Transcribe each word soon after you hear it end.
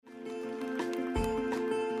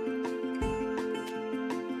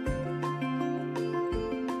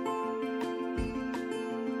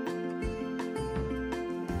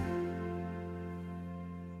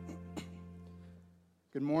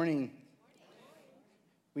morning.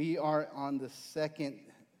 We are on the second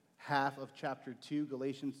half of chapter 2,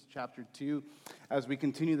 Galatians chapter 2, as we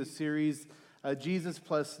continue the series, Jesus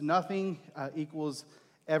plus nothing equals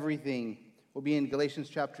everything. We'll be in Galatians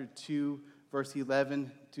chapter 2, verse 11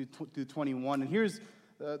 to 21. And here's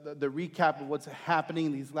the recap of what's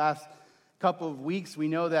happening these last couple of weeks. We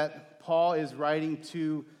know that Paul is writing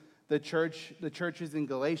to the churches in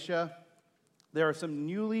Galatia. There are some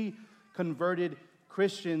newly converted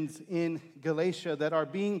Christians in Galatia that are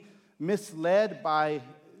being misled by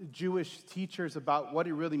Jewish teachers about what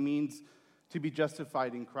it really means to be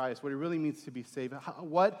justified in Christ, what it really means to be saved.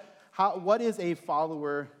 What is a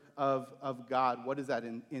follower of God? What does that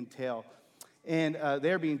entail? And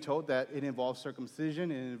they're being told that it involves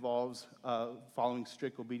circumcision, it involves following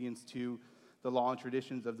strict obedience to the law and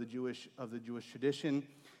traditions of the Jewish tradition.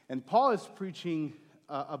 And Paul is preaching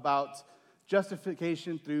about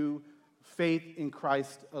justification through faith in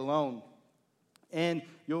Christ alone. And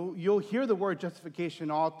you'll hear the word justification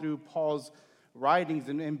all through Paul's writings.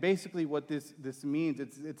 And basically what this means,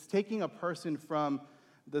 it's taking a person from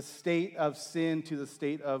the state of sin to the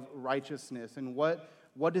state of righteousness. And what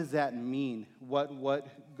does that mean? What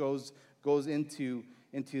goes into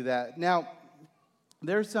that? Now,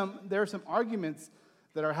 there are some arguments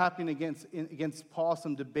that are happening against Paul,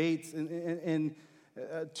 some debates, and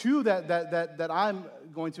two that I'm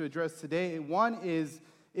going to address today. One is,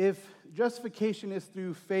 if justification is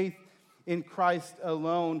through faith in Christ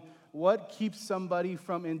alone, what keeps somebody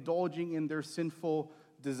from indulging in their sinful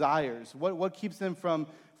desires? What keeps them from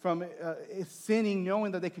sinning,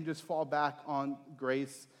 knowing that they can just fall back on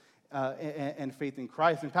grace and faith in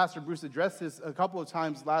Christ? And Pastor Bruce addressed this a couple of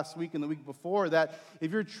times last week and the week before, that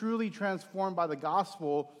if you're truly transformed by the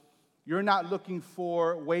gospel, you're not looking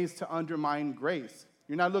for ways to undermine grace.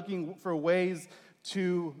 You're not looking for ways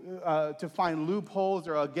to find loopholes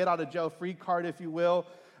or a get-out-of-jail-free card, if you will.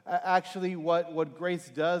 Actually, what grace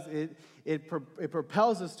does, it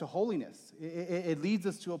propels us to holiness. It leads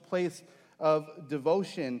us to a place of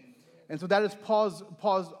devotion. And so that is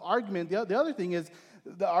Paul's argument. The other thing is,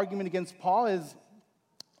 the argument against Paul is,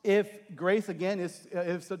 if grace, again,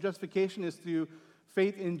 if justification is through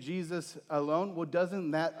faith in Jesus alone, well,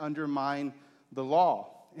 doesn't that undermine the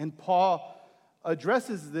law? And Paul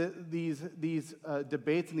addresses these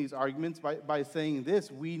debates and these arguments by saying this: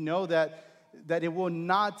 we know that it will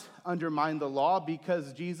not undermine the law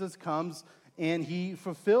because Jesus comes and he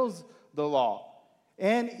fulfills the law.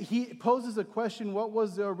 And he poses a question: what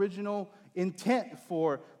was the original intent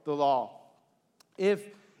for the law?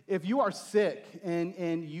 If you are sick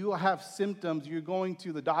and you have symptoms, you're going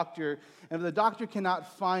to the doctor, and if the doctor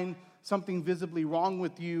cannot find something visibly wrong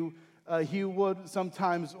with you, he would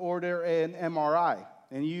sometimes order an MRI.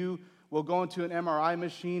 And you will go into an MRI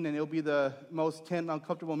machine, and it'll be the most 10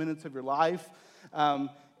 uncomfortable minutes of your life.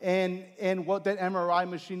 And what that MRI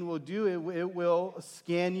machine will do, it will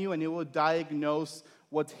scan you, and it will diagnose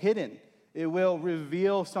what's hidden. It will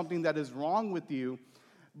reveal something that is wrong with you.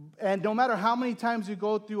 And no matter how many times you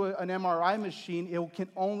go through an MRI machine, it can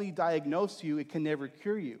only diagnose you. It can never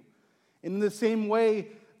cure you. And in the same way,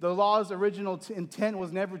 the law's original intent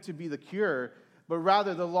was never to be the cure, but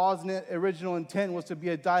rather the law's original intent was to be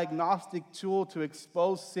a diagnostic tool to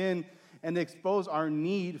expose sin and expose our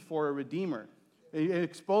need for a redeemer. It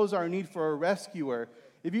exposed our need for a rescuer.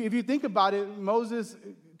 If you think about it, Moses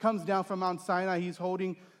comes down from Mount Sinai. He's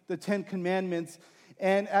holding the 10 Commandments.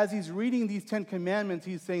 And as he's reading these 10 Commandments,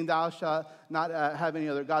 he's saying, "Thou shalt not have any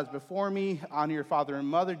other gods before me. Honor your father and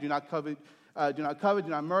mother. Do not covet. Do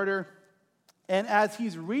not murder." And as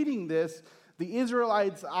he's reading this, the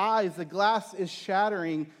Israelites' eyes, the glass is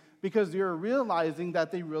shattering because they're realizing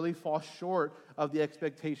that they really fall short of the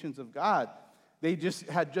expectations of God. They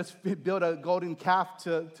had built a golden calf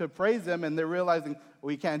to praise them, and they're realizing,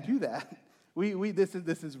 we can't do that.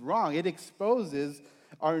 This is wrong. It exposes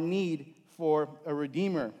our need for a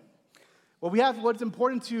redeemer. What's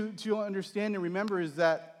important to understand and remember is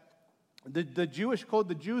that the Jewish code,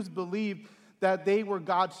 the Jews believed that they were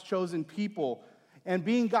God's chosen people. And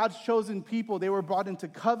being God's chosen people, they were brought into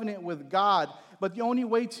covenant with God. But the only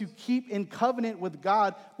way to keep in covenant with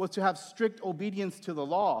God was to have strict obedience to the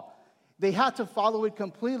law. They had to follow it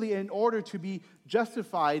completely in order to be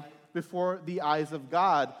justified before the eyes of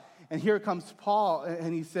God. And here comes Paul,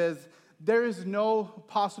 and he says, there is no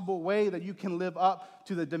possible way that you can live up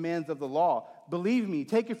to the demands of the law. Believe me,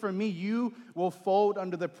 take it from me, you will fold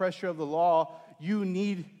under the pressure of the law. You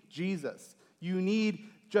need Jesus. You need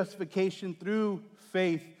justification through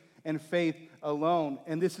faith and faith alone.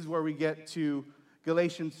 And this is where we get to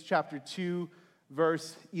Galatians chapter 2,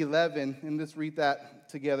 verse 11. And let's read that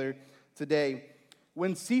together today.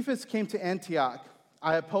 When Cephas came to Antioch,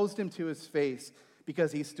 I opposed him to his face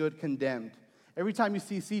because he stood condemned. Every time you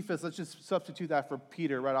see Cephas, let's just substitute that for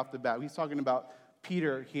Peter right off the bat. He's talking about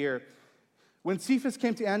Peter here. When Cephas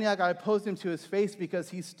came to Antioch, I opposed him to his face because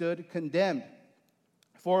he stood condemned.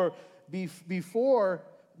 Before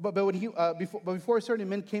certain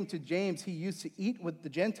men came to James, he used to eat with the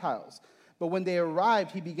Gentiles. But when they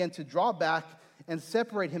arrived, he began to draw back and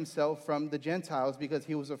separate himself from the Gentiles because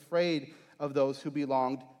he was afraid of those who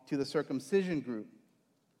belonged to the circumcision group.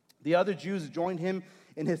 The other Jews joined him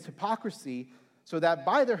in his hypocrisy, so that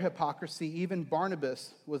by their hypocrisy, even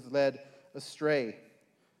Barnabas was led astray.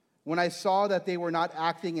 When I saw that they were not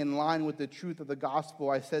acting in line with the truth of the gospel,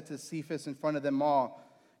 I said to Cephas in front of them all,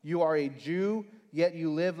 "You are a Jew, yet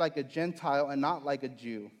you live like a Gentile and not like a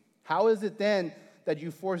Jew. How is it then that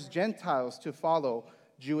you force Gentiles to follow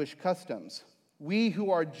Jewish customs? We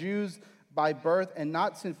who are Jews by birth and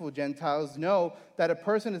not sinful Gentiles know that a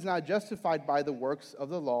person is not justified by the works of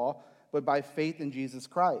the law, but by faith in Jesus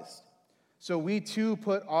Christ. So we too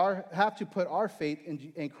have to put our faith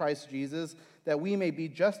in Christ Jesus, that we may be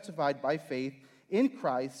justified by faith in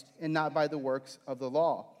Christ and not by the works of the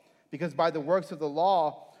law. Because by the works of the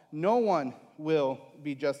law, no one will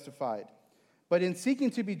be justified. But in seeking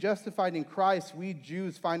to be justified in Christ, we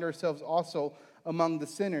Jews find ourselves also among the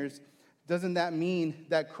sinners. Doesn't that mean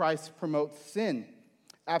that Christ promotes sin?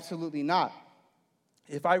 Absolutely not.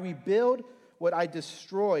 If I rebuild what I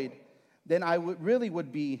destroyed, then I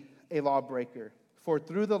would be a lawbreaker. For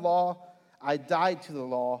through the law, I died to the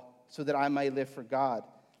law so that I might live for God.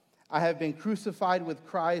 I have been crucified with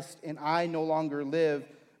Christ, and I no longer live,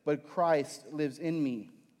 but Christ lives in me.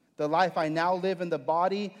 The life I now live in the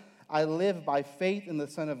body, I live by faith in the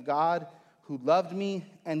Son of God, who loved me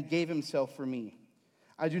and gave himself for me.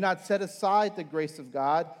 I do not set aside the grace of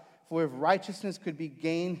God, for if righteousness could be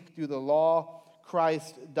gained through the law,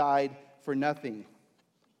 Christ died for nothing."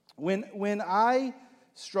 When I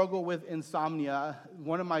struggle with insomnia,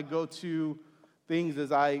 one of my go-to things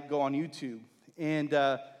is I go on YouTube. And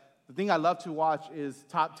the thing I love to watch is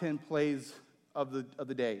top 10 plays of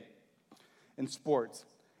the day in sports.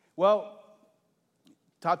 Well,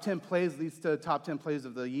 top 10 plays leads to top 10 plays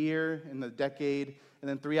of the year and the decade, and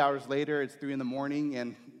then 3 hours later, it's 3 in the morning,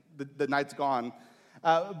 and the night's gone.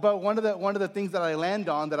 But one of the things that I land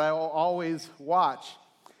on that I always watch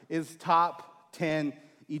is top 10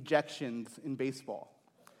 ejections in baseball.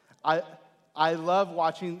 I love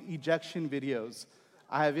watching ejection videos.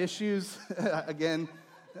 I have issues. Again,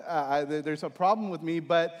 there's a problem with me,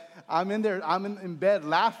 but I'm in bed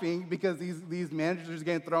laughing because these managers are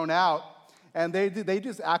getting thrown out, and they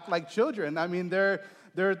just act like children. I mean,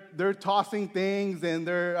 they're tossing things and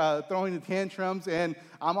they're throwing the tantrums, and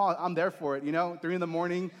I'm there for it. 3 in the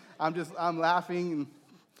morning, I'm laughing.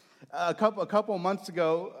 A couple of months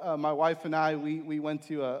ago, my wife and I we went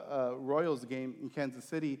to a Royals game in Kansas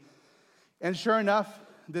City, and sure enough,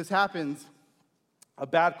 this happens. A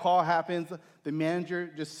bad call happens. The manager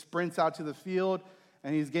just sprints out to the field,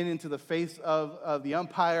 and he's getting into the face of the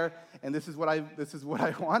umpire. And this is what I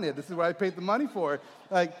wanted. This is what I paid the money for.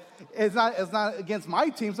 Like, it's not against my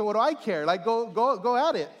team, so what do I care? Like, go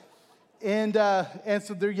at it. And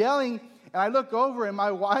so they're yelling, and I look over, and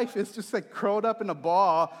my wife is just like curled up in a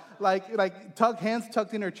ball, like hands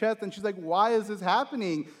tucked in her chest, and she's like, "Why is this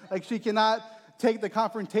happening?" Like, she cannot take the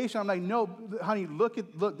confrontation. I'm like, "No, honey, look,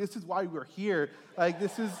 this is why we're here. Like,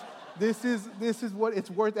 this is what it's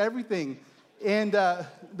worth, everything." And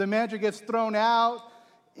the manager gets thrown out,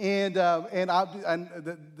 and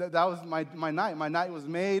that was my night. My night was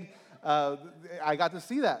made. I got to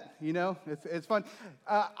see that. It's fun.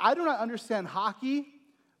 I do not understand hockey,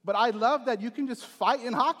 but I love that you can just fight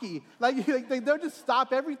in hockey. Like they'll just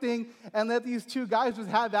stop everything and let these two guys just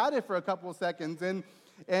have at it for a couple of seconds, and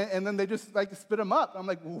then they just like spit them up. I'm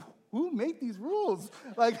like, who made these rules?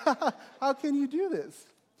 Like, how can you do this?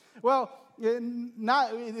 Well,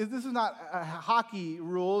 this is not hockey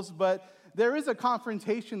rules, but there is a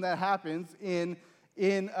confrontation that happens in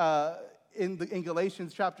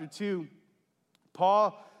Galatians chapter 2.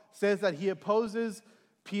 Paul says that he opposes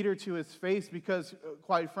Peter to his face because,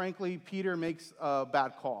 quite frankly, Peter makes a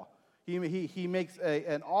bad call. He makes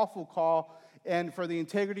an awful call, and for the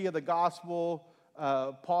integrity of the gospel,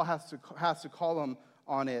 Paul has to call him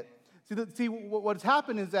on it. See, what's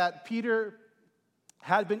happened is that Peter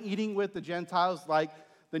had been eating with the Gentiles like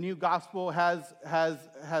the new gospel has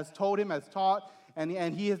told him, has taught,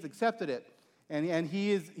 and he has accepted it. And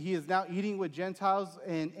he is now eating with Gentiles,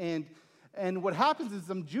 and what happens is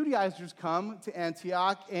some Judaizers come to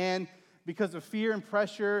Antioch, and because of fear and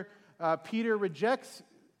pressure, Peter rejects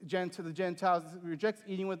to the Gentiles, rejects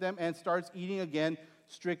eating with them, and starts eating again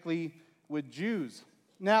strictly with Jews.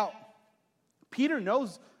 Now, Peter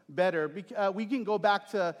knows better. We can go back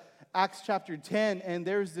to Acts chapter 10, and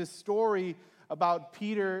there's this story about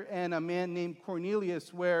Peter and a man named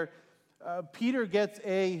Cornelius where Peter gets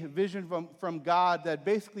a vision from God that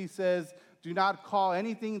basically says, do not call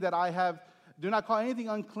anything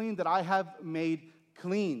unclean that I have made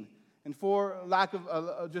clean. And for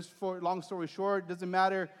long story short, doesn't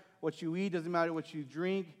matter what you eat, doesn't matter what you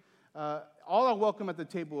drink, all are welcome at the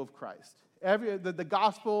table of Christ. The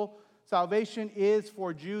gospel, salvation is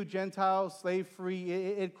for Jew, Gentile, slave free.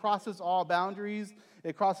 It crosses all boundaries,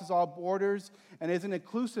 it crosses all borders, and is an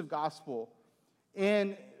inclusive gospel.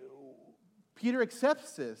 And Peter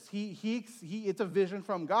accepts this. It's a vision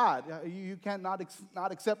from God. You cannot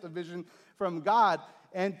not accept a vision from God.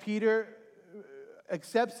 And Peter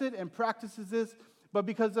accepts it and practices this, but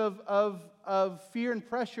because of fear and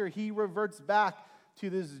pressure, he reverts back to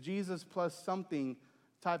this Jesus plus something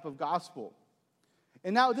type of gospel.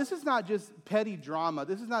 And now this is not just petty drama.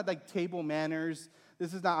 This is not like table manners.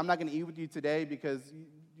 This is not, I'm not going to eat with you today because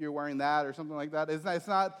you're wearing that or something like that.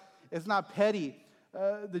 It's not petty.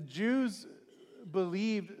 The Jews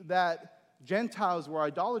believed that Gentiles were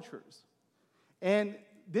idolaters. And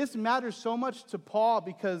this matters so much to Paul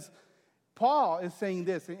because Paul is saying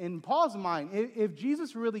this. In Paul's mind, if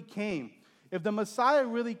Jesus really came, if the Messiah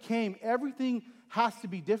really came, everything has to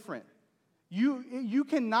be different. You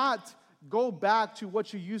cannot go back to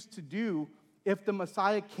what you used to do if the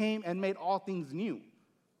Messiah came and made all things new.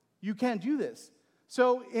 You can't do this.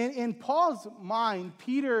 So in Paul's mind,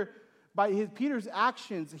 Peter's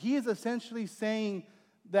actions, he is essentially saying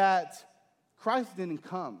that Christ didn't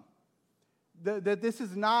come. That this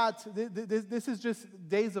is not, this is just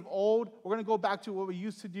days of old. We're going to go back to what we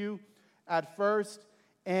used to do at first.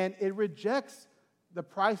 And it rejects the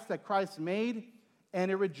price that Christ made,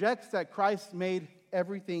 and it rejects that Christ made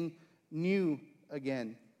everything new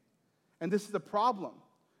again. And this is the problem.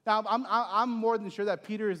 Now, I'm more than sure that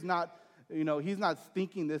Peter is not, he's not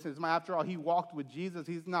thinking this. After all, he walked with Jesus.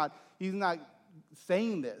 He's not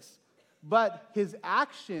saying this. But his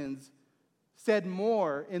actions said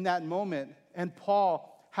more in that moment, and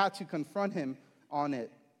Paul had to confront him on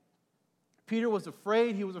it. Peter was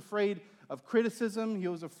afraid. He was afraid of criticism. He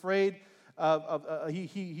was afraid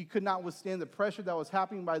he could not withstand the pressure that was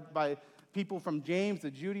happening by people from James,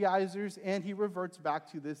 the Judaizers, and he reverts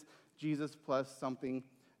back to this Jesus plus something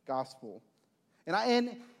gospel.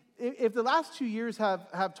 And if the last 2 years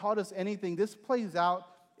have taught us anything, this plays out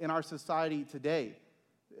in our society today.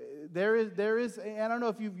 There is, and I don't know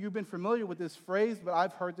if you've been familiar with this phrase, but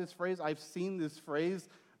I've heard this phrase, I've seen this phrase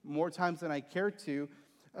more times than I care to.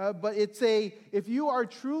 But it's if you are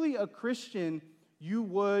truly a Christian, you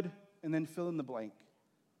would, and then fill in the blank,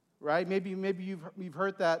 right? Maybe you've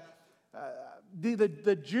heard that.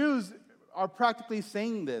 The Jews are practically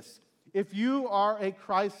saying this. If you are a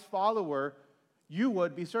Christ follower, you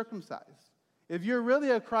would be circumcised. If you're really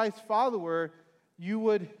a Christ follower, you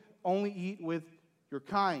would only eat with your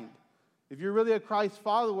kind. If you're really a Christ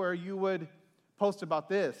follower, you would post about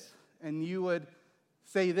this, and you would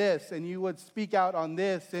say this, and you would speak out on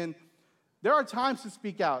this. And there are times to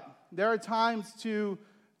speak out. There are times to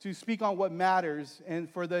speak on what matters and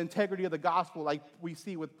for the integrity of the gospel, like we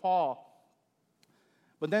see with Paul.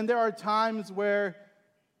 But then there are times where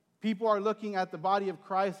people are looking at the body of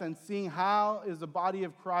Christ and seeing how is the body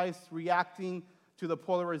of Christ reacting to the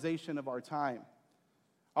polarization of our time.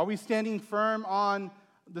 Are we standing firm on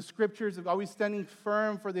the scriptures? Are we standing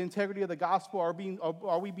firm for the integrity of the gospel?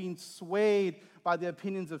 Are we being swayed by the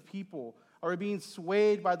opinions of people? Are we being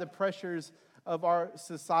swayed by the pressures of our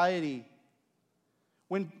society?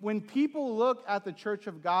 When people look at the church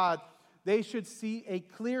of God, they should see a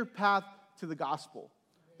clear path to the gospel.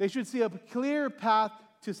 They should see a clear path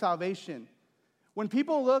to salvation. When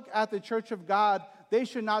people look at the church of God, they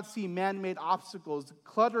should not see man-made obstacles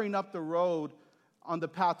cluttering up the road on the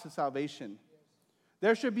path to salvation.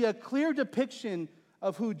 There should be a clear depiction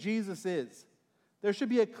of who Jesus is. There should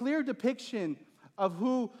be a clear depiction of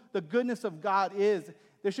who the goodness of God is.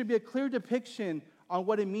 There should be a clear depiction on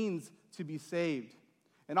what it means to be saved.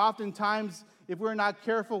 And oftentimes, if we're not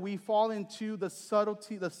careful, we fall into the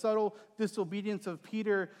subtle disobedience of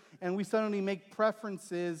Peter, and we suddenly make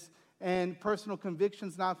preferences and personal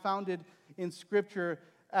convictions not founded in Scripture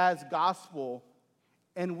as gospel,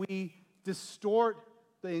 and we distort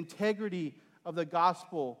the integrity of the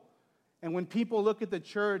gospel. And when people look at the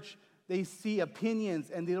church, they see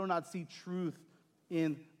opinions and they do not see truth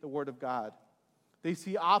in the Word of God. They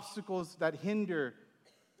see obstacles that hinder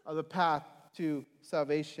the path to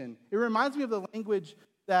salvation. It reminds me of the language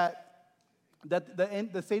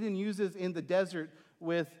that Satan uses in the desert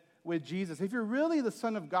with Jesus. If you're really the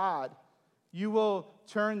Son of God, you will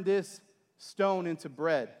turn this stone into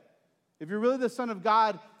bread. If you're really the Son of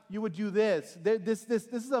God, you would do this. This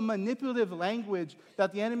is a manipulative language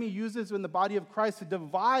that the enemy uses in the body of Christ to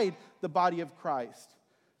divide the body of Christ.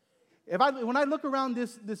 When I look around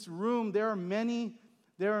this room, there are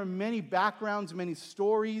many backgrounds, many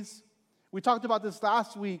stories. We talked about this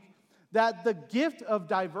last week, that the gift of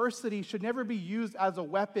diversity should never be used as a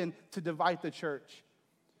weapon to divide the church.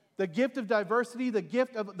 The gift of diversity, the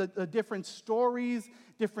gift of the different stories,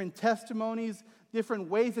 different testimonies, different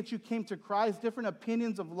ways that you came to Christ, different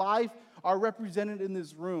opinions of life are represented in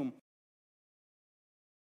this room.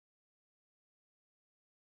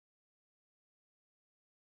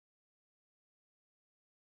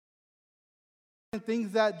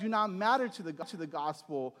 Things that do not matter to the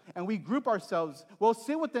gospel, and we group ourselves. We'll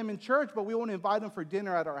sit with them in church, but we won't invite them for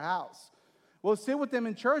dinner at our house. We'll sit with them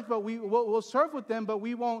in church, but we'll serve with them, but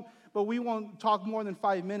we won't talk more than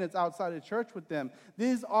 5 minutes outside of church with them.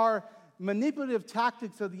 These are manipulative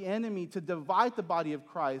tactics of the enemy to divide the body of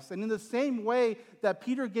Christ. And in the same way that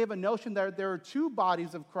Peter gave a notion that there are two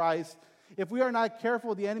bodies of Christ, if we are not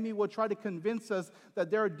careful, the enemy will try to convince us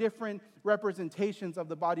that there are different representations of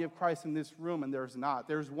the body of Christ in this room, and there's not.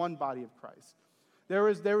 There's one body of Christ. There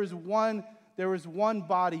is one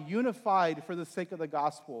body unified for the sake of the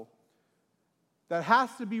gospel that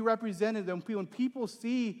has to be represented. And when people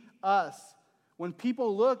see us, when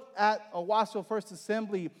people look at Owasso First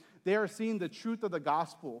Assembly, they are seeing the truth of the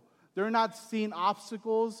gospel. They're not seeing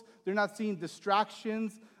obstacles. They're not seeing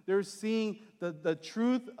distractions. They're seeing the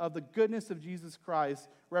truth of the goodness of Jesus Christ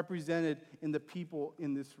represented in the people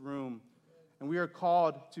in this room. And we are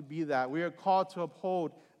called to be that. We are called to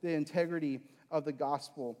uphold the integrity of the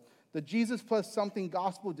gospel. The Jesus plus something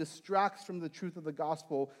gospel distracts from the truth of the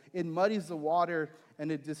gospel. It muddies the water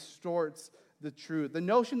and it distorts the truth. The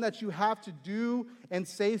notion that you have to do and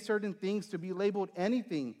say certain things to be labeled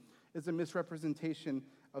anything is a misrepresentation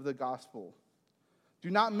of the gospel. Do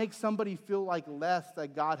not make somebody feel like less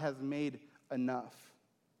that God has made enough.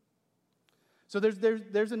 So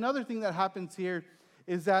there's another thing that happens here,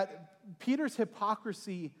 is that Peter's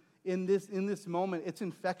hypocrisy in this moment, it's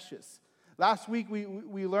infectious. Last week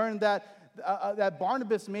we learned that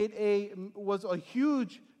Barnabas was a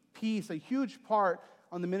huge piece, a huge part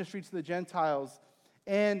on the ministry to the Gentiles.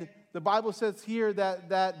 And the Bible says here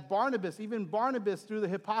that Barnabas, even Barnabas, through the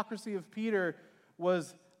hypocrisy of Peter,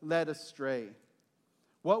 was led astray.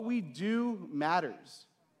 What we do matters.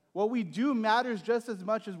 What we do matters just as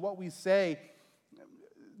much as what we say.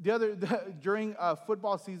 During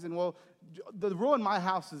football season, the rule in my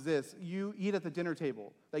house is this: you eat at the dinner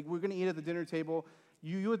table. Like, we're going to eat at the dinner table.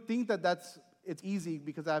 You would think it's easy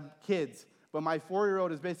because I have kids, but my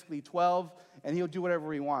 4-year-old is basically 12, and he'll do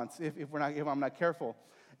whatever he wants if I'm not careful.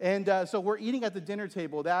 And so we're eating at the dinner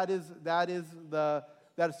table. That is the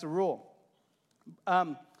rule.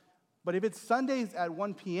 But if it's Sundays at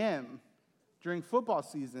 1 p.m. during football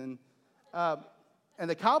season, and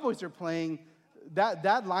the Cowboys are playing,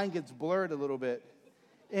 that line gets blurred a little bit.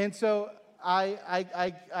 And so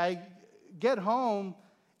I get home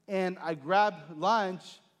and I grab lunch,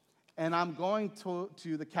 and I'm going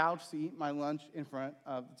to the couch to eat my lunch in front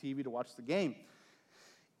of the TV to watch the game.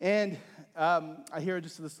 And I hear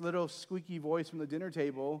just this little squeaky voice from the dinner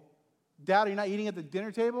table: "Dad, are you not eating at the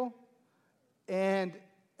dinner table?" And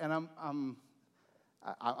I'm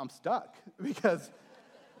stuck, because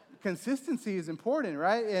consistency is important,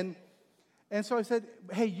 right? And so I said,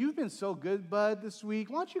 "Hey, you've been so good, bud, this week.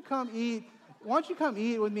 Why don't you come eat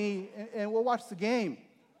with me and we'll watch the game?"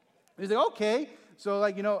 He's like, "Okay." So,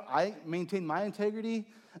 I maintained my integrity,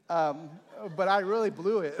 but I really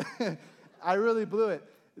blew it. I really blew it.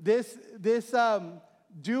 This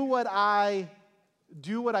do what I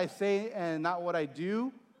say and not what I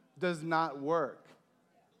do does not work.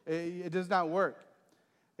 It does not work.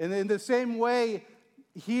 And in the same way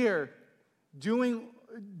here, doing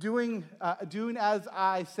as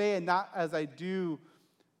I say and not as I do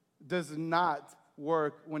does not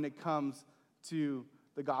work when it comes to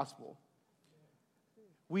the gospel.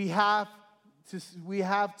 We have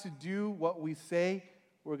to do what we say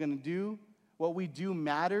we're going to do. What we do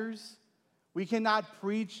matters. We cannot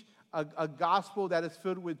preach a gospel that is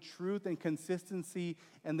filled with truth and consistency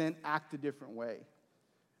and then act a different way.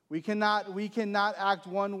 We cannot act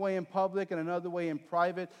one way in public and another way in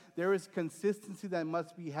private. There is consistency that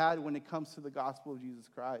must be had when it comes to the gospel of Jesus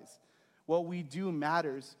Christ. What we do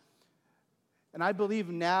matters. And I believe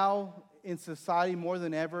now in society more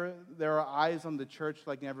than ever, there are eyes on the church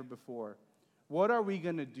like never before. What are we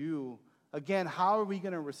going to do Again, how are we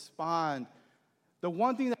going to respond? The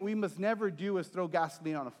one thing that we must never do is throw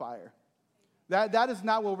gasoline on a fire. That is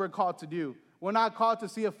not what we're called to do. We're not called to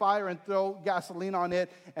see a fire and throw gasoline on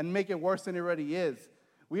it and make it worse than it already is.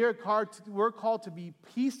 We're called to be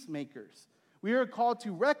peacemakers. We are called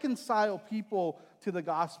to reconcile people to the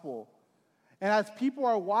gospel. And as people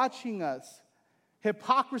are watching us,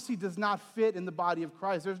 hypocrisy does not fit in the body of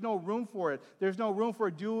Christ. There's no room for it. There's no room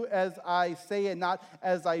for do as I say and not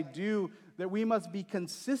as I do. That we must be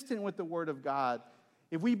consistent with the Word of God.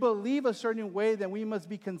 If we believe a certain way, then we must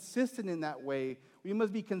be consistent in that way. We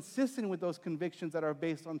must be consistent with those convictions that are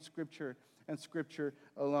based on Scripture and Scripture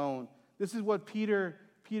alone. This is what Peter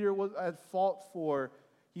was at fault for.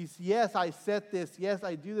 He's, yes, I said this. Yes,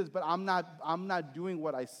 I do this, but I'm not doing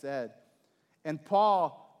what I said. And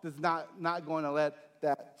Paul is not going to let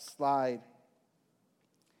that slide.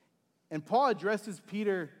 And Paul addresses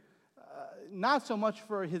Peter not so much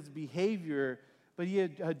for his behavior, but he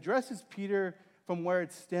addresses Peter from where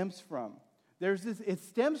it stems from. It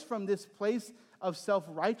stems from this place of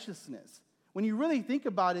self-righteousness. When you really think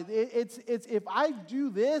about it, it's if I do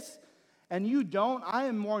this and you don't, I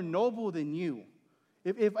am more noble than you.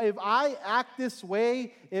 If I act this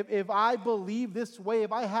way, if I believe this way,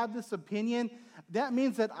 if I have this opinion, that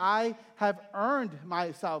means that I have earned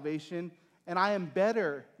my salvation and I am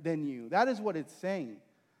better than you. That is what it's saying.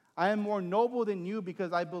 I am more noble than you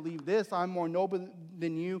because I believe this. I'm more noble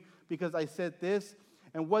than you because I said this.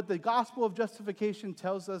 And what the gospel of justification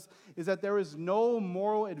tells us is that there is no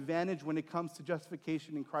moral advantage when it comes to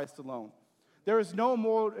justification in Christ alone. There is no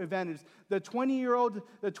moral advantage. The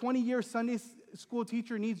 20-year Sunday school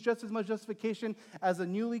teacher needs just as much justification as a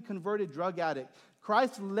newly converted drug addict.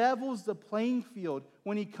 Christ levels the playing field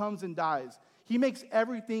when he comes and dies. He makes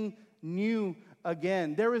everything new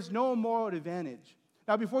again. There is no moral advantage.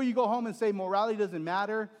 Now, before you go home and say morality doesn't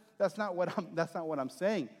matter, that's not what I'm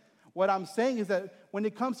saying. What I'm saying is that when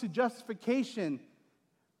it comes to justification,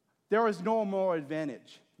 there is no moral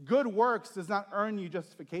advantage. Good works does not earn you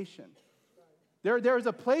justification. There is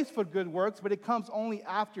a place for good works, but it comes only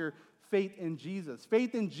after faith in Jesus.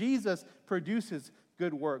 Faith in Jesus produces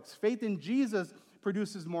good works. Faith in Jesus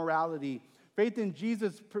produces morality. Faith in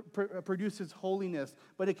Jesus produces holiness,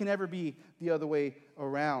 but it can never be the other way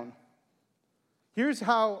around. Here's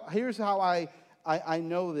how I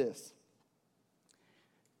know this.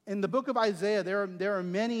 In the book of Isaiah, there are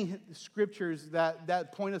many scriptures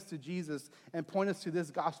that point us to Jesus and point us to this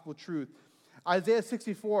gospel truth. Isaiah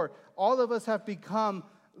 64, all of us have become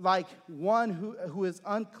like one who is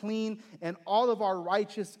unclean, and all of our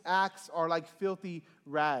righteous acts are like filthy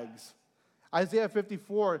rags. Isaiah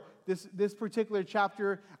 54, this particular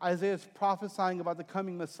chapter, Isaiah is prophesying about the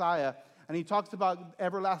coming Messiah. And he talks about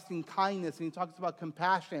everlasting kindness, and he talks about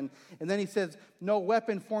compassion. And then he says, no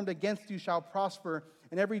weapon formed against you shall prosper,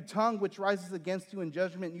 and every tongue which rises against you in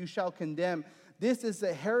judgment you shall condemn. This is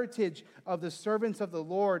the heritage of the servants of the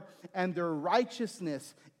Lord, and their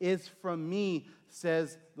righteousness is from me,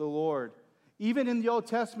 says the Lord. Even in the Old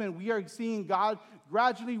Testament, we are seeing God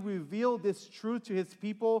gradually reveal this truth to his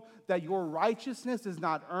people, that your righteousness is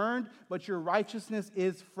not earned, but your righteousness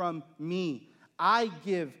is from me. I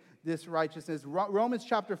give this righteousness. Romans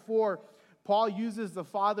chapter 4, Paul uses the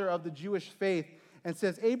father of the Jewish faith and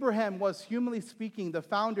says, Abraham was, humanly speaking, the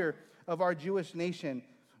founder of our Jewish nation.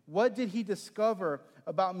 What did he discover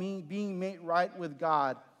about me being made right with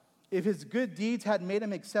God? If his good deeds had made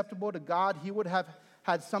him acceptable to God, he would have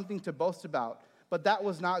had something to boast about. But that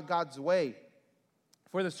was not God's way.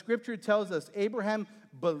 For the scripture tells us Abraham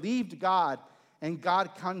believed God, and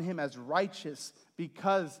God counted him as righteous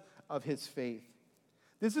because of his faith.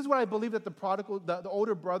 This is what I believe that the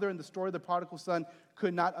older brother in the story of the prodigal son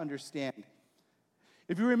could not understand.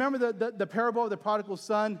 If you remember the parable of the prodigal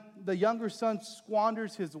son, the younger son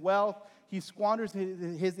squanders his wealth, he squanders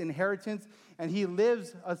his inheritance, and he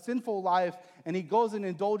lives a sinful life, and he goes and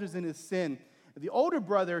indulges in his sin. The older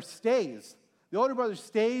brother stays. The older brother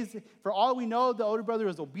stays. For all we know, the older brother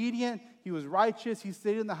was obedient, he was righteous, he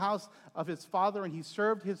stayed in the house of his father, and he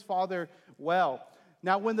served his father well.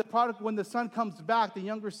 Now, when the son comes back, the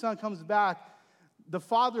younger son comes back, the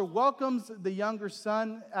father welcomes the younger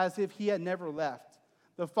son as if he had never left.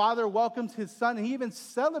 The father welcomes his son, and he even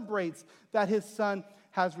celebrates that his son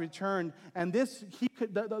has returned. And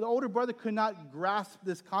the older brother could not grasp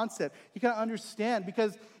this concept. He couldn't understand,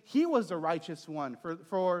 because he was the righteous one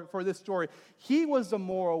for this story. He was the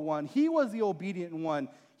moral one. He was the obedient one.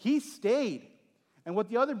 He stayed. And what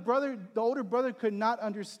the older brother could not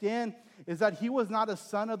understand is that he was not a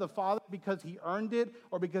son of the father because he earned it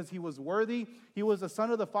or because he was worthy. He was a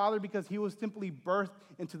son of the father because he was simply birthed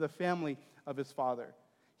into the family of his father.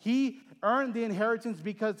 He earned the inheritance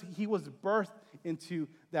because he was birthed into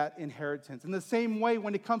that inheritance. In the same way,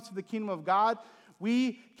 when it comes to the kingdom of God,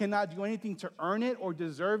 we cannot do anything to earn it or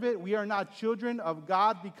deserve it. We are not children of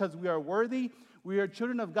God because we are worthy. We are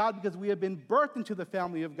children of God because we have been birthed into the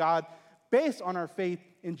family of God based on our faith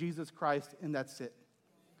in Jesus Christ, and that's it.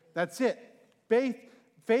 That's it.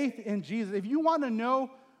 Faith in Jesus. If you want to know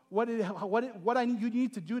you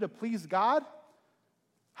need to do to please God,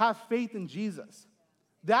 have faith in Jesus.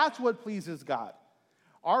 That's what pleases God.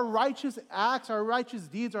 Our righteous acts, our righteous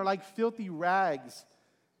deeds are like filthy rags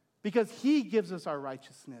because he gives us our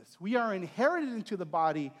righteousness. We are inherited into the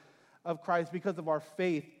body of Christ because of our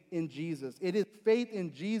faith in Jesus. It is faith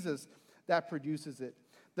in Jesus that produces it.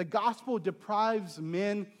 The gospel deprives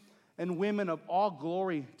men and women of all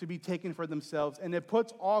glory to be taken for themselves, and it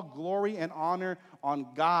puts all glory and honor on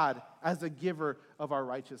God as the giver of our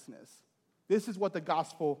righteousness. This is what the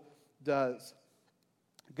gospel does.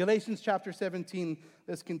 Galatians chapter 17,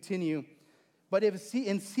 let's continue. But if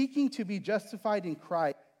in seeking to be justified in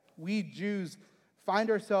Christ, we Jews find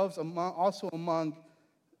ourselves also among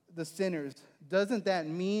the sinners, doesn't that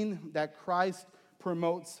mean that Christ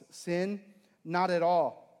promotes sin? Not at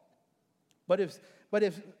all. But if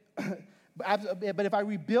I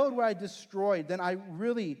rebuild what I destroyed, then I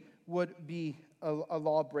really would be a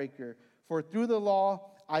lawbreaker. For through the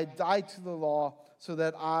law, I died to the law so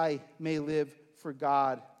that I may live for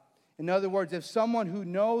God. In other words, if someone who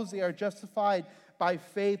knows they are justified by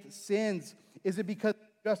faith sins, is it because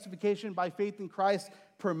justification by faith in Christ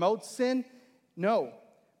promotes sin? No.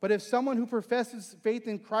 But if someone who professes faith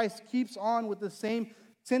in Christ keeps on with the same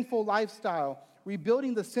sinful lifestyle,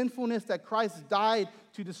 rebuilding the sinfulness that Christ died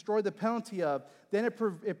to destroy the penalty of, then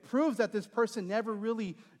it proves that this person never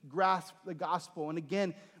really grasped the gospel. And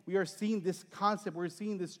again, we are seeing this concept, we're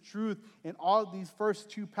seeing this truth in all of these first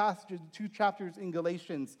two chapters in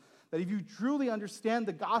Galatians, that if you truly understand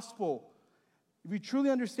the gospel,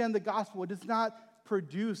 it does not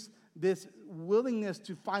produce this willingness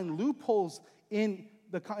to find loopholes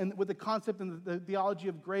with the concept and the theology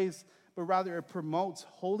of grace, but rather it promotes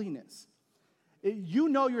holiness. You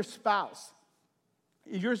know your spouse.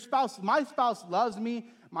 My spouse loves me.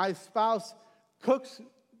 My spouse cooks,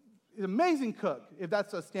 is an amazing cook, if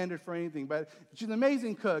that's a standard for anything. But she's an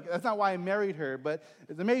amazing cook. That's not why I married her, but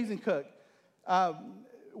it's an amazing cook.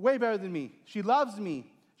 Way better than me. She loves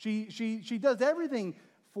me. She does everything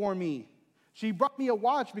for me. She brought me a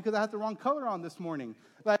watch because I had the wrong color on this morning.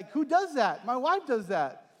 Like, who does that? My wife does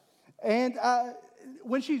that. And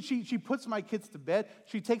when she puts my kids to bed,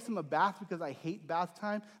 she takes them a bath because I hate bath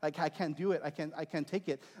time. Like, I can't do it. I can't take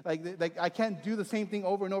it. Like I can't do the same thing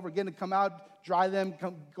over and over again to come out, dry them,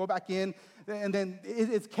 go back in, and then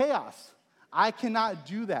it's chaos. I cannot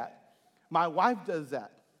do that. My wife does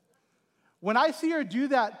that. When I see her do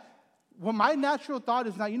that, well, my natural thought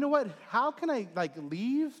is now, you know what? How can I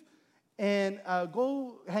leave and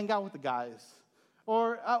go hang out with the guys?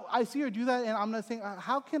 Or I see her do that, and I'm not saying,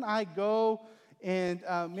 how can I go and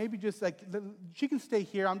maybe just she can stay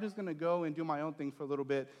here. I'm just going to go and do my own thing for a little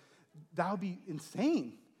bit. That would be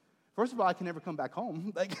insane. First of all, I can never come back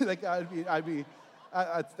home. That's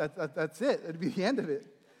it. It'd be the end of it.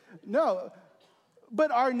 No. But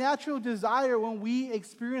our natural desire when we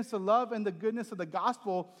experience the love and the goodness of the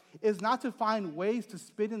gospel is not to find ways to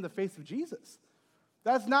spit in the face of Jesus.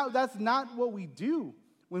 That's not what we do.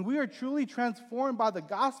 When we are truly transformed by the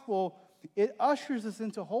gospel, it ushers us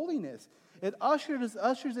into holiness. It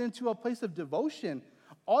ushers into a place of devotion.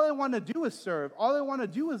 All I want to do is serve. All I want to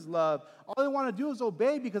do is love. All I want to do is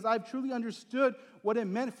obey because I've truly understood what it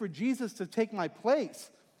meant for Jesus to take my place.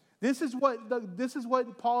 This is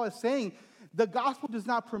what Paul is saying. The gospel does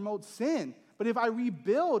not promote sin. But if I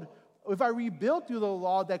rebuild through the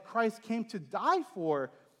law that Christ came to die for,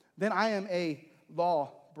 then I am a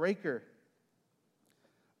law breaker.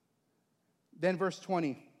 Then verse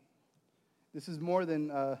 20. This is more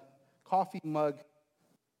than a coffee mug.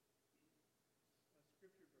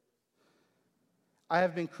 I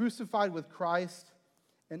have been crucified with Christ,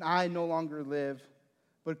 and I no longer live,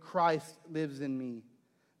 but Christ lives in me.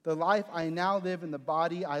 The life I now live in the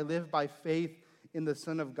body, I live by faith in the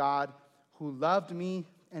Son of God, who loved me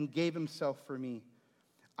and gave himself for me.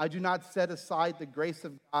 I do not set aside the grace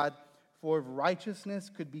of God, for if righteousness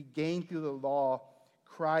could be gained through the law,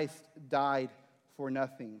 Christ died for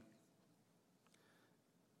nothing.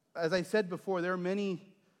 As I said before, there are many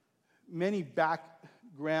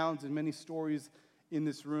backgrounds and many stories in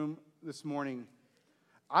this room this morning.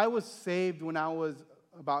 I was saved when I was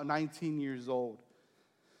about 19 years old.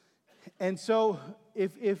 And so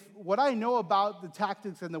if what I know about the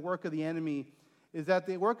tactics and the work of the enemy is that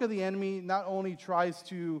the work of the enemy not only tries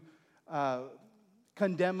to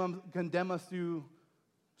condemn us through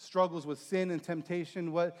struggles with sin and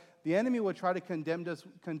temptation, what the enemy will try to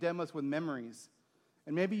condemn us with memories.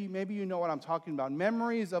 And maybe you know what I'm talking about.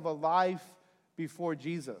 Memories of a life before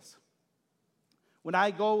Jesus. When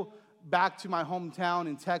I go back to my hometown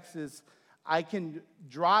in Texas, I can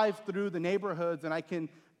drive through the neighborhoods and I can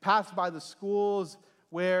pass by the schools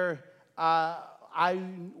where I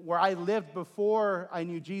lived before I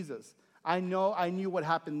knew Jesus. I knew what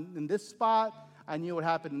happened in this spot. I knew what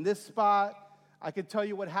happened in this spot. I could tell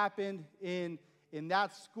you what happened in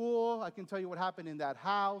that school. I can tell you what happened in that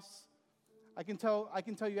house. I can tell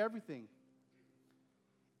you everything.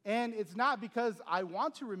 And it's not because I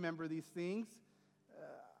want to remember these things.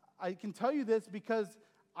 I can tell you this because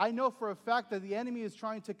I know for a fact that the enemy is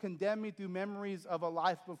trying to condemn me through memories of a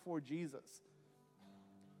life before Jesus.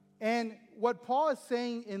 And what Paul is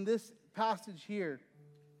saying in this passage here,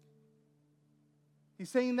 he's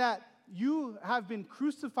saying that you have been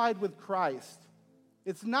crucified with Christ.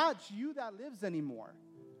 It's not you that lives anymore.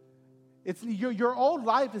 It's your old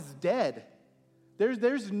life is dead.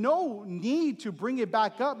 There's no need to bring it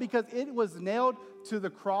back up because it was nailed to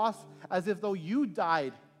the cross as if though you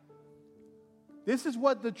died. This is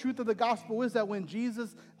what the truth of the gospel is, that when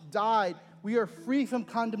Jesus died, we are free from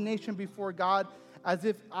condemnation before God as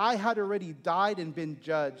if I had already died and been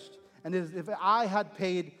judged, and as if I had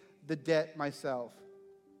paid the debt myself.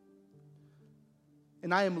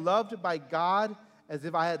 And I am loved by God as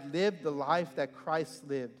if I had lived the life that Christ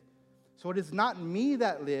lived. So it is not me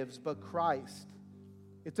that lives, but Christ.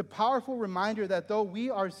 It's a powerful reminder that though we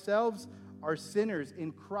ourselves are sinners,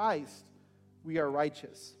 in Christ we are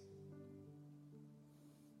righteous.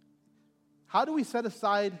 How do we set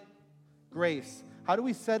aside grace? How do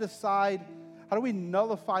we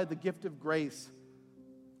nullify the gift of grace?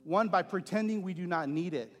 One, by pretending we do not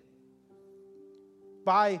need it.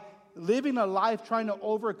 By living a life trying to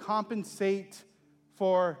overcompensate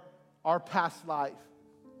for our past life.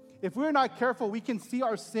 If we're not careful, we can see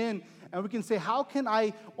our sin and we can say, how can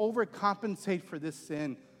I overcompensate for this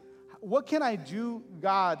sin? What can I do,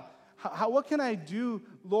 God? What can I do,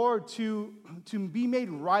 Lord, to be made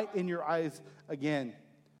right in your eyes again?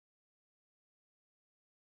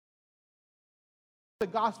 The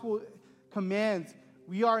gospel commands,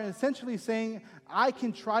 we are essentially saying, I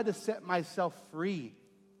can try to set myself free.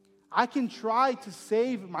 I can try to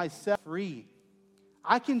save myself free.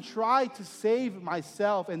 I can try to save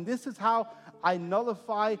myself. And this is how I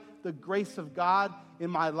nullify the grace of God in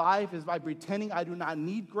my life, is by pretending I do not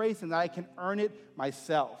need grace and that I can earn it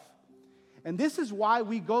myself. And this is why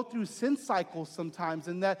we go through sin cycles sometimes,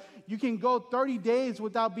 and that you can go 30 days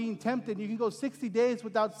without being tempted. You can go 60 days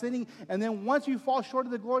without sinning. And then once you fall short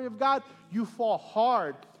of the glory of God, you fall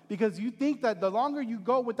hard because you think that the longer you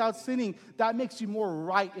go without sinning, that makes you more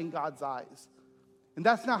right in God's eyes. And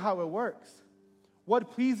that's not how it works.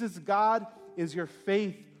 What pleases God is your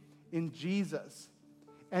faith in Jesus.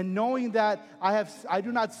 And knowing that I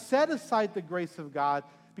do not set aside the grace of God,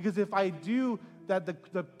 because if I do, that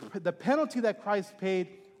the penalty that Christ paid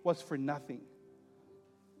was for nothing.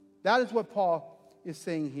 That is what Paul is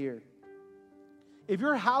saying here. If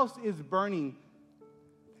your house is burning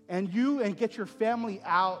and get your family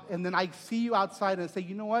out, and then I see you outside and say,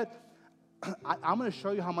 you know what? I'm going to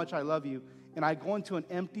show you how much I love you. And I go into an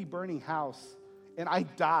empty, burning house and I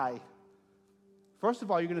die. First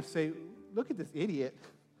of all, you're going to say, look at this idiot.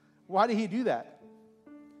 Why did he do that?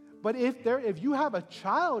 But if you have a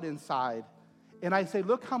child inside, and I say,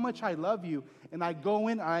 look how much I love you, and I go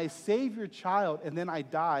in and I save your child, and then I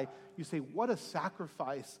die, you say, what a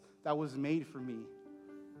sacrifice that was made for me.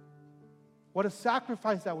 What a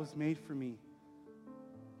sacrifice that was made for me.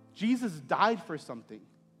 Jesus died for something.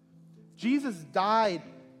 Jesus died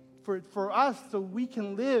for us so we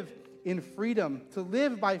can live in freedom, to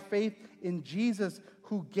live by faith in Jesus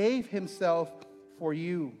who gave himself for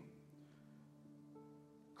you.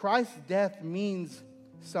 Christ's death means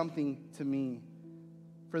something to me.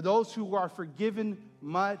 For those who are forgiven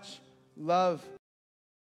much, love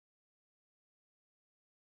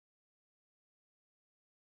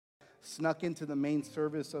snuck into the main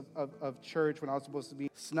service of church when I was supposed to be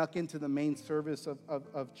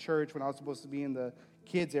in the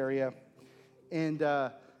kids area, and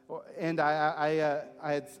I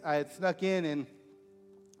had snuck in, and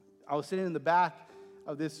I was sitting in the back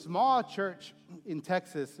of this small church in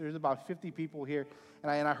Texas. There's about 50 people here, and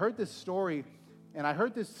I heard this story, and I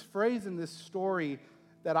heard this phrase in this story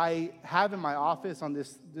that I have in my office on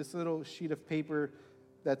this little sheet of paper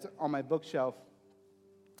that's on my bookshelf.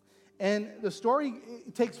 And the story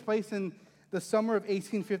takes place in the summer of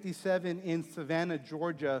 1857 in Savannah,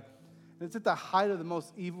 Georgia. It's at the height of the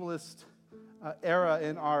most evilest era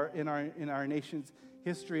in our nation's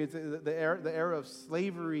history. It's the era of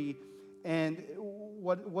slavery. And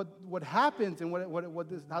what happens and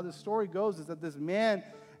how this story goes is that this man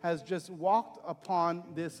has just walked upon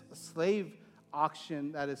this slave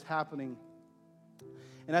auction that is happening.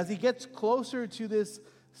 And as he gets closer to this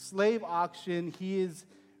slave auction, he is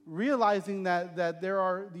realizing that there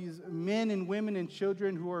are these men and women and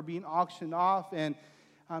children who are being auctioned off, and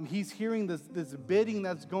he's hearing this bidding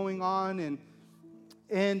that's going on,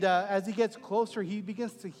 and as he gets closer, he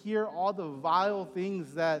begins to hear all the vile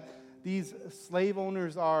things that these slave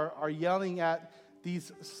owners are yelling at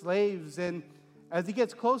these slaves. And as he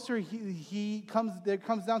gets closer, there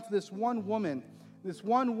comes down to this one woman. This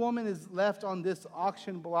one woman is left on this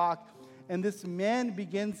auction block, and this man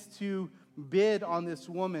begins to bid on this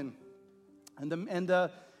woman, and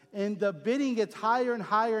the bidding gets higher and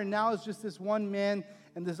higher, and now it's just this one man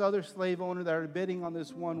and this other slave owner that are bidding on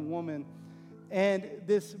this one woman, and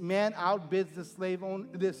this man outbids this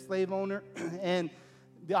slave owner, and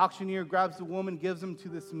the auctioneer grabs the woman, gives him to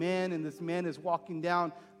this man, and this man is walking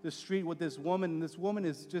down the street with this woman, and this woman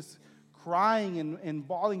is just crying and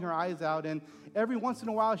bawling her eyes out, and every once in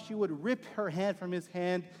a while she would rip her hand from his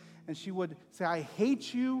hand, and she would say, I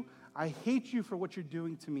hate you for what you're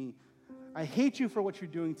doing to me. I hate you for what you're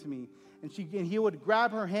doing to me. And he would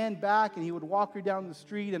grab her hand back, and he would walk her down the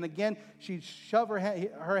street. And again, she'd shove her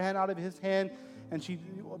hand out of his hand, and she'd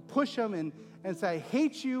push him and say, I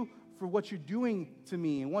hate you for what you're doing to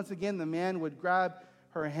me. And once again, the man would grab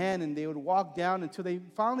her hand, and they would walk down until they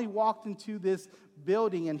finally walked into this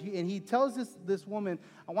building. And he tells this woman,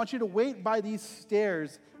 I want you to wait by these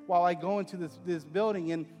stairs while I go into this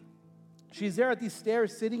building. And she's there at these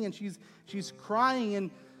stairs sitting, and she's crying,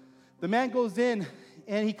 and the man goes in,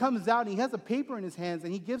 and he comes out, and he has a paper in his hands,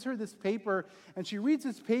 and he gives her this paper, and she reads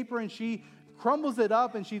this paper, and she crumbles it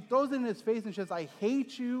up, and she throws it in his face, and says, I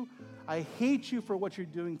hate you for what you're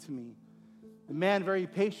doing to me. The man very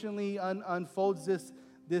patiently unfolds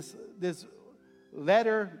this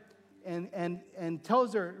letter and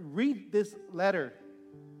tells her, read this letter.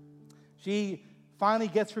 She finally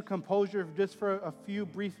gets her composure just for a few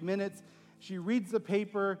brief minutes. She reads the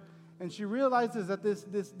paper, and she realizes that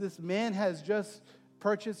this man has just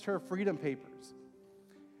purchased her freedom papers.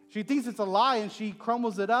 She thinks it's a lie, and she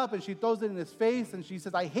crumbles it up, and she throws it in his face, and she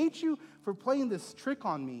says, I hate you for playing this trick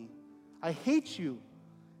on me. I hate you.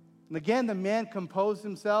 And again, the man composed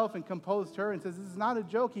himself and composed her and says, this is not a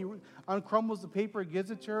joke. He uncrumbles the paper, gives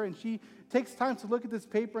it to her, and she takes time to look at this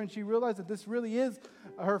paper, and she realizes that this really is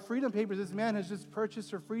her freedom papers. This man has just purchased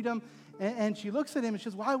her freedom, and she looks at him and she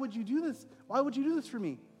says, why would you do this? Why would you do this for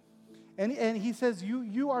me? And he says,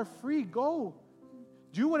 you are free. Go.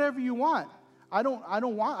 Do whatever you want. I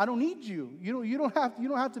don't need you. You don't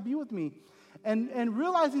have to be with me. And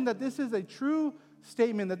realizing that this is a true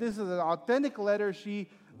statement, that this is an authentic letter, she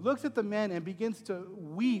looks at the man and begins to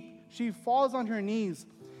weep. She falls on her knees.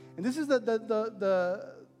 And this is the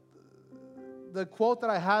quote that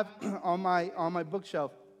I have on my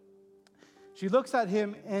bookshelf. She looks at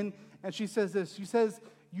him and she says this. She says,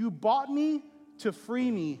 you bought me to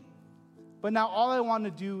free me, but now all I want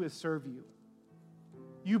to do is serve you.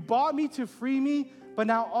 You bought me to free me, but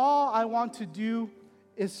now all I want to do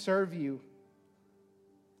is serve you.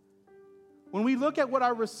 When we look at what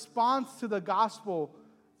our response to the gospel,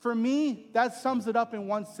 for me, that sums it up in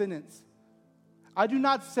one sentence. I do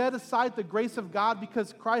not set aside the grace of God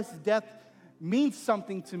because Christ's death means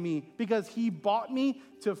something to me, because he bought me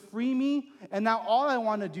to free me, and now all I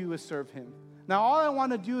want to do is serve him. Now all I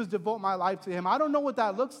want to do is devote my life to him. I don't know what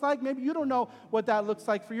that looks like. Maybe you don't know what that looks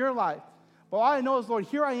like for your life. But all I know is, Lord,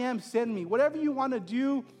 here I am, send me. Whatever you want to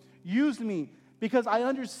do, use me, because I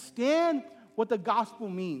understand what the gospel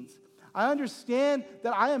means. I understand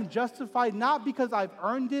that I am justified not because I've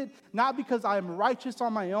earned it, not because I am righteous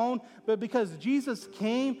on my own, but because Jesus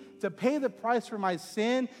came to pay the price for my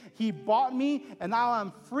sin. He bought me, and now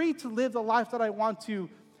I'm free to live the life that I want to.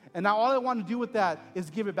 And now all I want to do with that is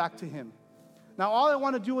give it back to him. Now all I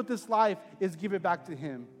want to do with this life is give it back to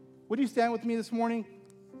him. Would you stand with me this morning?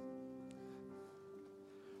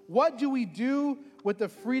 What do we do with the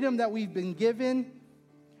freedom that we've been given?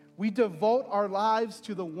 We devote our lives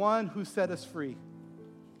to the one who set us free.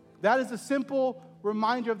 That is a simple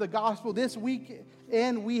reminder of the gospel. This week,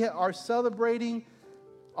 and we are celebrating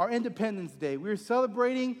our Independence Day. We're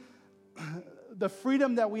celebrating the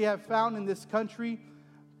freedom that we have found in this country.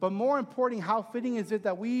 But more important, how fitting is it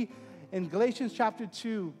that we, in Galatians chapter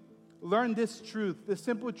 2, learn this truth, this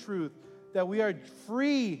simple truth, that we are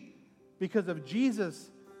free because of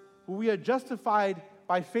Jesus We are justified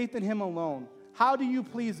by faith in him alone. How do you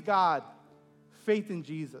please God? Faith in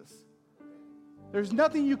Jesus. There's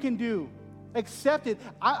nothing you can do. Accept it.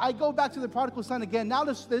 I go back to the prodigal son again. Now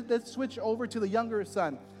let's switch over to the younger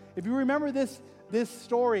son. If you remember this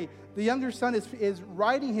story, the younger son is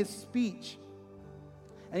writing his speech.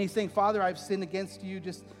 And he's saying, Father, I've sinned against you.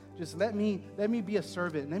 Just let me be a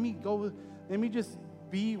servant. Let me just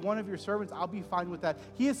be one of your servants. I'll be fine with that.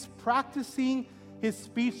 He is practicing his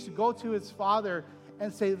speech to go to his father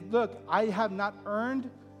and say, look, I have not earned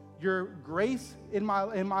your grace in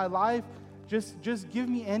my life. Just give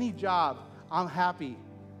me any job. I'm happy.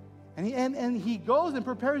 And he goes and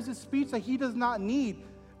prepares his speech that he does not need.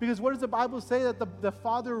 Because what does the Bible say? That the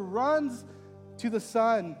father runs to the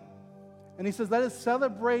son. And he says, let us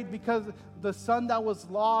celebrate because the son that was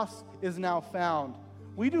lost is now found.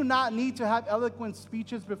 We do not need to have eloquent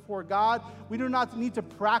speeches before God. We do not need to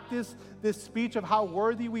practice this speech of how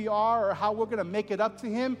worthy we are or how we're going to make it up to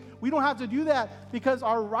him. We don't have to do that because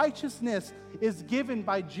our righteousness is given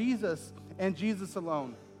by Jesus and Jesus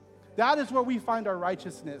alone. That is where we find our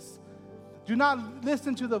righteousness. Do not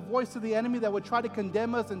listen to the voice of the enemy that would try to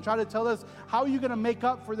condemn us and try to tell us, how are you going to make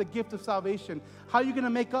up for the gift of salvation? How are you going to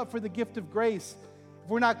make up for the gift of grace? If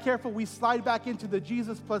we're not careful, we slide back into the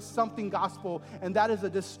Jesus plus something gospel, and that is a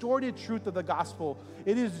distorted truth of the gospel.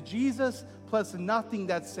 It is Jesus plus nothing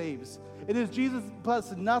that saves. It is Jesus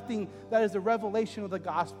plus nothing that is a revelation of the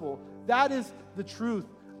gospel. That is the truth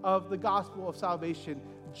of the gospel of salvation.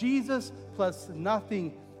 Jesus plus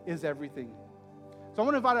nothing is everything. So I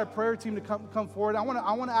want to invite our prayer team to come forward. I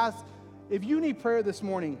want to ask, if you need prayer this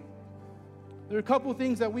morning, there are a couple of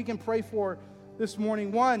things that we can pray for this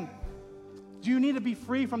morning. One, do you need to be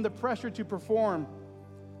free from the pressure to perform,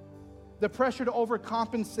 the pressure to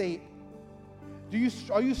overcompensate?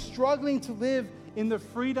 Are you struggling to live in the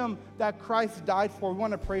freedom that Christ died for? We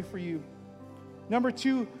want to pray for you. Number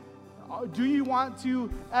two, do you want to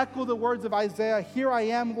echo the words of Isaiah? Here I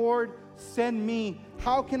am, Lord, send me.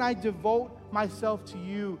 How can I devote myself to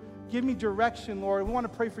you? Give me direction, Lord. We want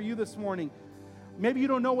to pray for you this morning. Maybe you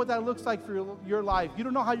don't know what that looks like for your life. You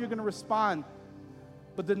don't know how you're going to respond.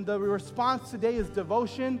 But then the response today is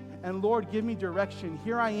devotion, and Lord, give me direction.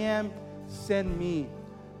 Here I am, send me.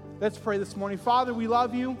 Let's pray this morning. Father, we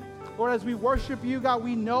love you. Lord, as we worship you, God,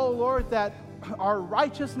 we know, Lord, that our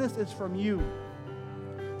righteousness is from you.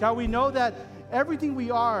 God, we know that everything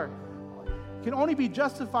we are can only be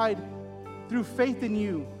justified through faith in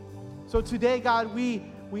you. So today, God, we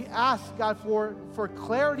ask, God, for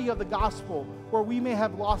clarity of the gospel where we may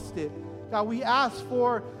have lost it. God, we ask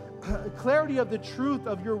for clarity of the truth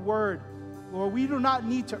of your word. Lord, we do not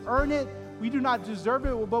need to earn it. We do not deserve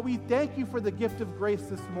it, but we thank you for the gift of grace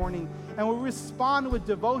this morning. And we respond with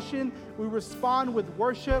devotion. We respond with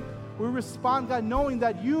worship. We respond, God, knowing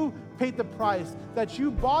that you paid the price, that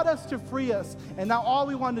you bought us to free us. And now all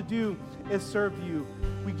we want to do is serve you.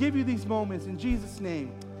 We give you these moments in Jesus'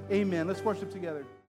 name. Amen. Let's worship together.